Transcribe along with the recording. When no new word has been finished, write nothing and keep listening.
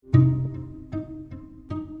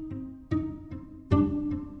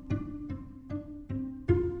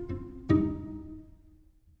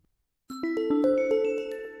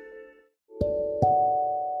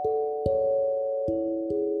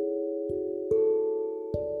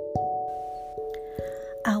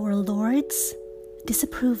Our Lord's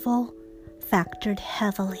disapproval factored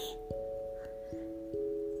heavily,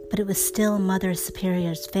 but it was still Mother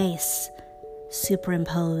Superior's face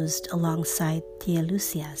superimposed alongside Tia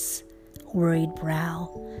Lucia's worried brow,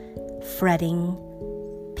 fretting,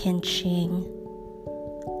 pinching,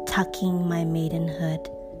 tucking my maidenhood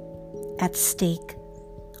at stake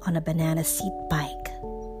on a banana seat bike.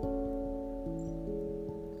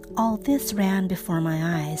 All this ran before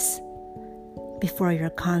my eyes, before your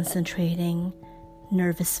concentrating,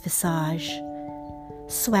 nervous visage,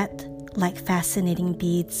 sweat like fascinating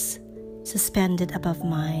beads suspended above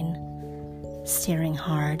mine, staring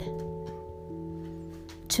hard.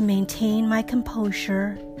 To maintain my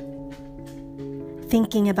composure,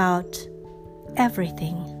 thinking about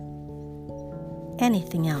everything,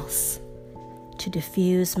 anything else, to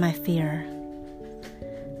diffuse my fear,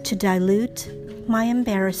 to dilute my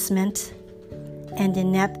embarrassment and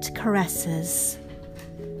inept caresses,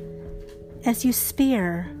 as you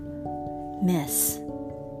spear, miss,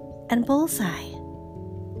 and bullseye.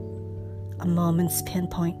 A moment's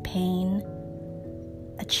pinpoint pain,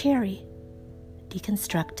 a cherry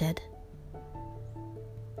deconstructed,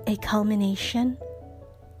 a culmination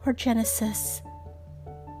or genesis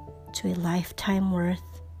to a lifetime worth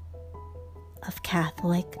of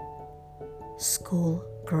Catholic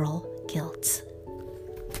schoolgirl guilt.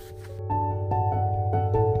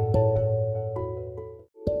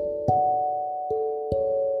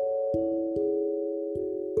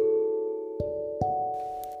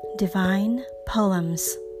 Divine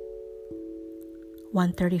Poems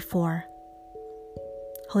 134.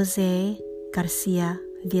 Jose Garcia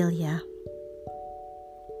Villa.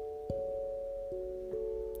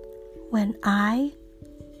 When I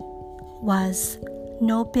was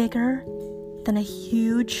no bigger than a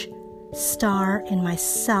huge star in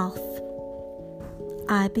myself,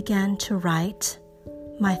 I began to write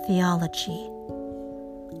my theology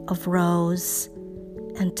of rose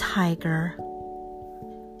and tiger,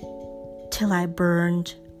 till I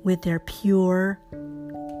burned with their pure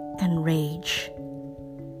and rage.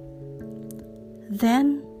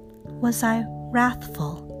 Then was I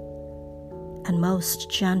wrathful and most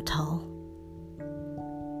gentle,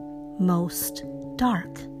 most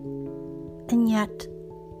dark and yet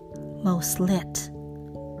most lit.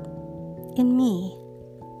 In me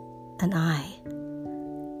and I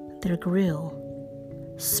there grew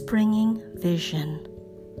springing vision,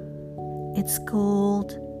 its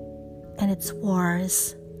gold and its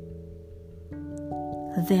wars.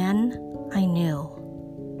 Then I knew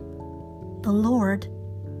the Lord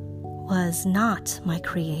was not my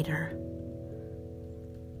creator,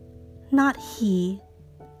 not he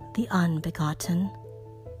the unbegotten,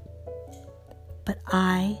 but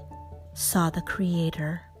I saw the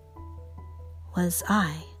creator was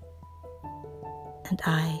I, and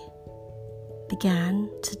I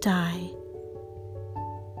began to die,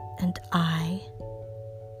 and I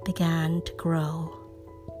began to grow.